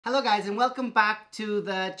Hello guys and welcome back to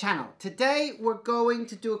the channel. Today we're going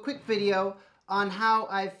to do a quick video on how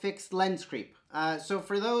I fixed lens creep. So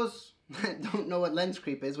for those that don't know what lens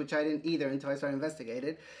creep is, which I didn't either until I started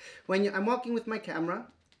investigating, I'm walking with my camera,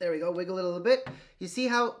 there we go, wiggle it a little bit. You see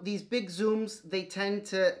how these big zooms, they tend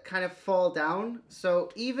to kind of fall down. So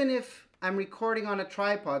even if I'm recording on a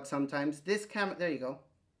tripod sometimes, this camera, there you go,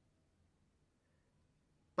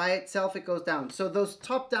 by itself it goes down. So those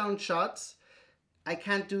top-down shots, I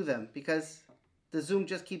can't do them because the zoom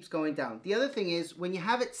just keeps going down. The other thing is when you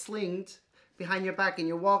have it slinged behind your back and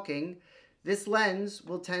you're walking, this lens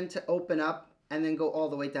will tend to open up and then go all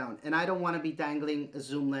the way down. And I don't want to be dangling a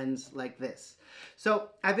zoom lens like this. So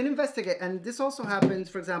I've been investigating, and this also happens,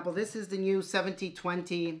 for example, this is the new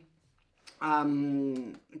 70-20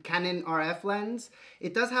 Canon RF lens.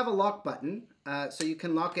 It does have a lock button, so you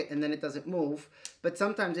can lock it and then it doesn't move. But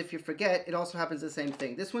sometimes if you forget, it also happens the same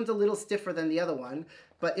thing. This one's a little stiffer than the other one,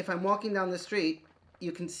 but if I'm walking down the street,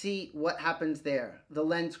 you can see what happens there. The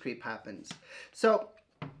lens creep happens. So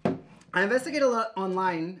I investigated a lot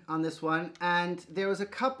online on this one, and there was a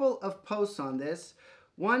couple of posts on this.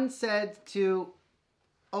 One said to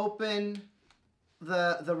open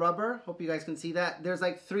the rubber. Hope you guys can see that. There's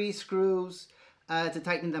like 3 screws to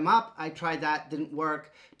tighten them up. I tried that, didn't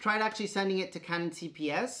work. Tried actually sending it to Canon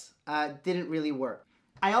CPS, didn't really work.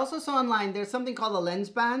 I also saw online there's something called a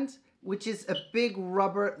lens band, which is a big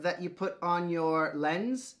rubber that you put on your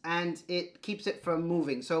lens and it keeps it from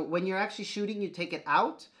moving. So when you're actually shooting, you take it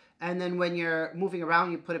out, and then when you're moving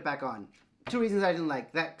around, you put it back on. 2 reasons I didn't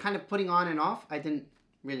like that kind of putting on and off. I didn't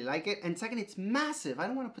really like it. And second, it's massive. I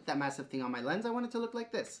don't want to put that massive thing on my lens. I want it to look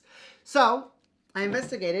like this. So I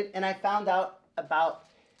investigated and I found out about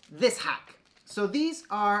this hack. So these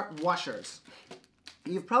are washers.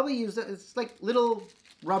 You've probably used it. It's like little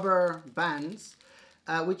rubber bands,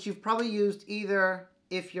 which you've probably used either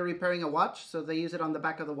if you're repairing a watch. So they use it on the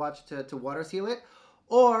back of the watch to water seal it,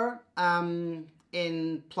 or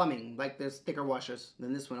in plumbing, like there's thicker washers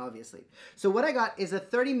than this one, obviously. So what I got is a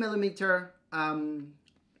 30mm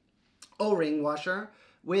O-ring washer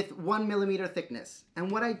with 1mm thickness.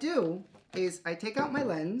 And what I do is I take out my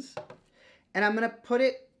lens and I'm going to put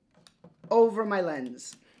it over my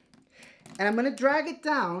lens. And I'm going to drag it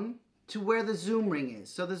down to where the zoom ring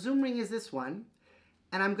is. So the zoom ring is this one.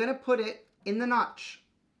 And I'm going to put it in the notch.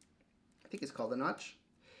 I think it's called a notch.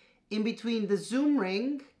 In between the zoom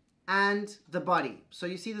ring and the body. So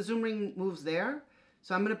you see the zoom ring moves there.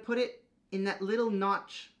 So I'm going to put it in that little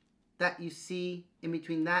notch that you see in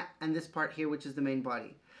between that and this part here, which is the main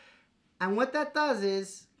body. And what that does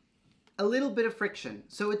is a little bit of friction.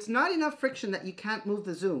 So it's not enough friction that you can't move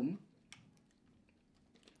the zoom.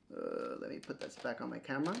 Let me put this back on my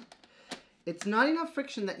camera. It's not enough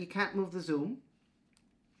friction that you can't move the zoom,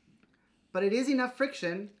 but it is enough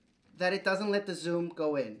friction that it doesn't let the zoom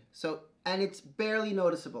go in. So, and it's barely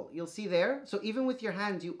noticeable. You'll see there. So even with your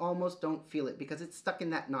hands, you almost don't feel it because it's stuck in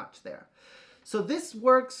that notch there. So this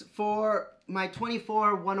works for my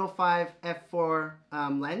 24-105 F4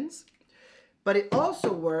 lens, but it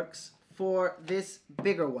also works for this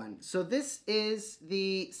bigger one. So this is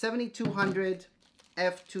the 7200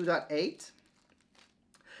 F2.8,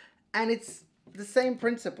 and it's the same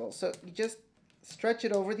principle. So you just stretch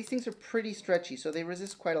it over. These things are pretty stretchy, so they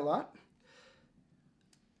resist quite a lot.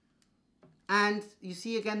 And you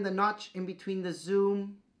see again the notch in between the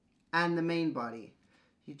zoom and the main body.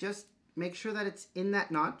 You just make sure that it's in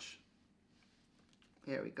that notch.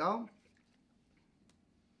 There we go.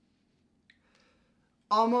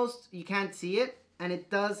 Almost, you can't see it, and it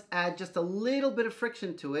does add just a little bit of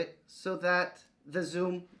friction to it so that the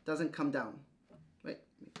zoom doesn't come down. Wait,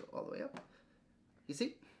 let me go all the way up. You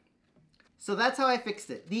see? So that's how I fixed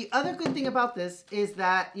it. The other good thing about this is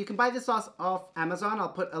that you can buy this off Amazon. I'll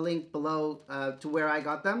put a link below to where I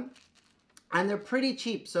got them. And they're pretty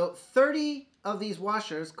cheap. So 30 of these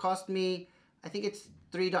washers cost me, I think it's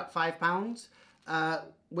 3.5 pounds,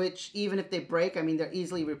 which even if they break, I mean, they're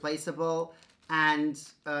easily replaceable, and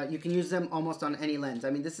you can use them almost on any lens. I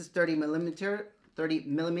mean, this is 30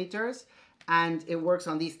 millimeters, and it works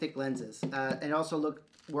on these thick lenses. It also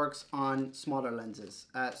works on smaller lenses.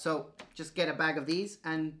 So just get a bag of these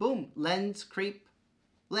and boom, lens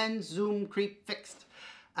zoom creep fixed.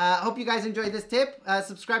 Hope you guys enjoyed this tip.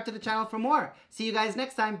 Subscribe to the channel for more. See you guys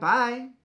next time. Bye.